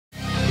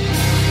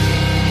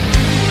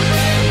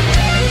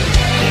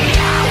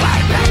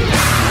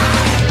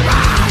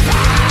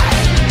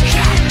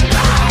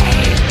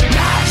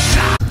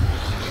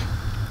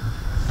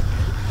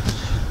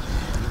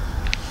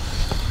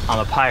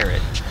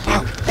pirate.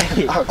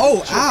 Hey.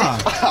 Oh,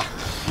 ah!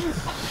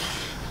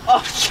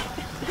 Oh, shit.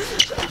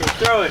 Okay,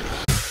 throw it.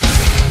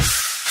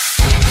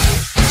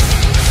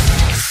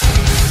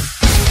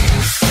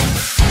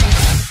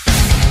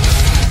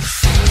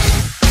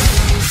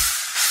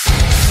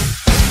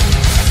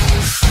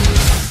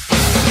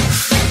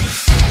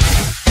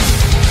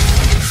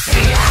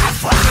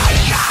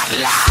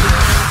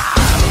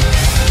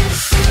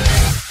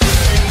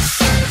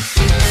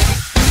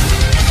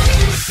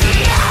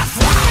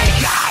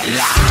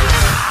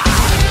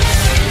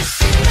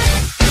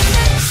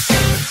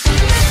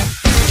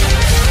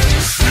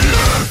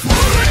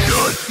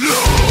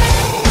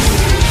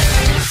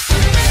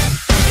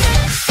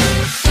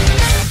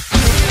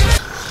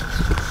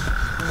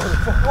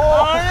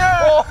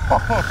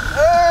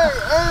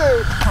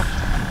 Hey!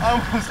 I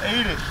almost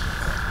ate it.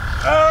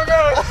 Oh no!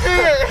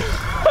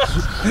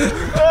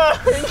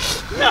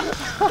 No.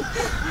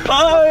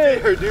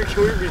 Oh, Dude,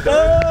 can we be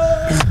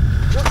done?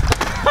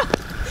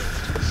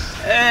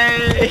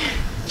 Hey!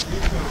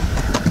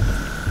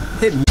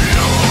 Hit me.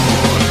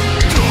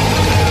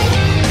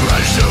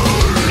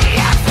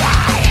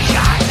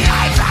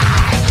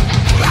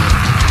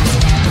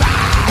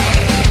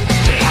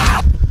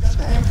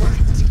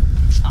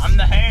 I'm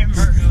the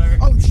hamburger.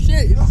 Oh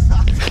shit!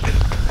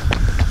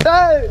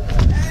 Hey!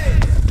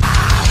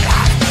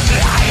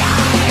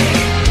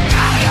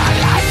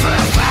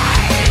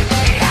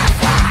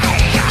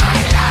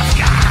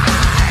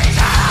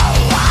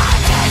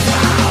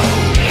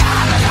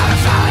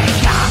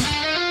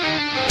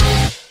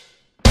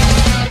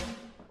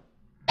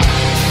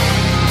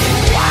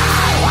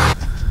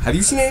 Have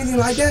you seen anything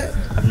like that?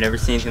 I've never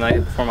seen anything like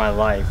it before in my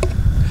life.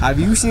 Have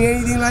you seen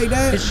anything like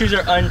that? His shoes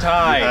are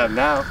untied.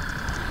 Now.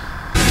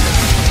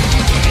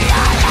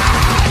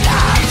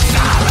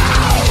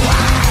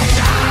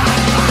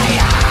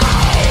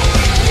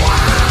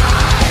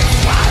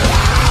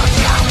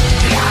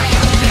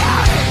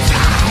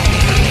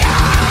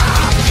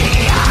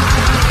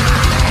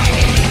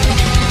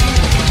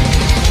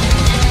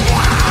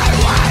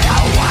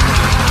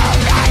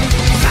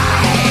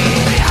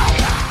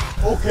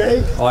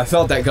 Okay. Oh, I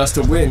felt that gust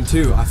of wind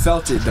too. I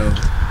felt it though.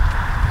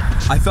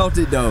 I felt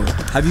it though.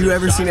 Have you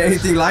ever seen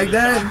anything like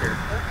that?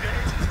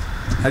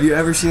 Have you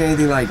ever seen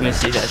anything like Let me that?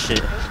 see that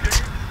shit.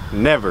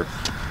 Never.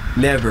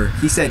 Never.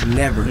 He said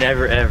never.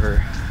 Never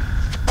ever.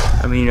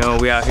 I mean, you know,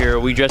 we out here,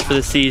 we dress for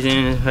the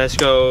season. Let's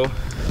go.